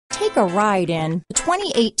Take a ride in the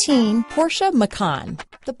 2018 Porsche Macan.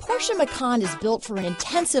 The Porsche Macan is built for an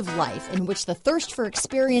intensive life in which the thirst for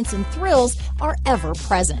experience and thrills are ever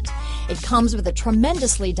present. It comes with a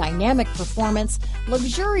tremendously dynamic performance,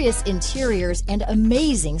 luxurious interiors, and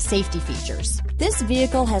amazing safety features. This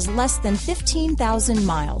vehicle has less than 15,000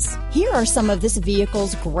 miles. Here are some of this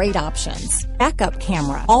vehicle's great options: backup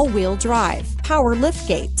camera, all-wheel drive, power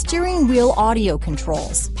liftgate, steering wheel audio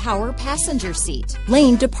controls, power passenger seat,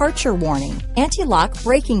 lane departure warning, anti-lock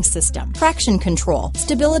braking system, traction control,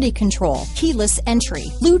 stability control, keyless entry,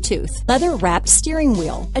 Bluetooth, leather-wrapped steering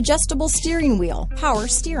wheel, adjustable steering wheel, power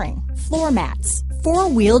steering, floor mats,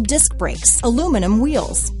 four-wheel disc brakes, aluminum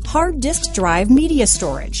wheels, hard disk drive media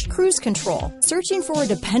storage, cruise control. Searching for a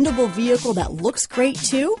dependable vehicle that looks great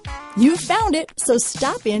too? You found it, so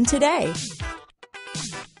stop in today.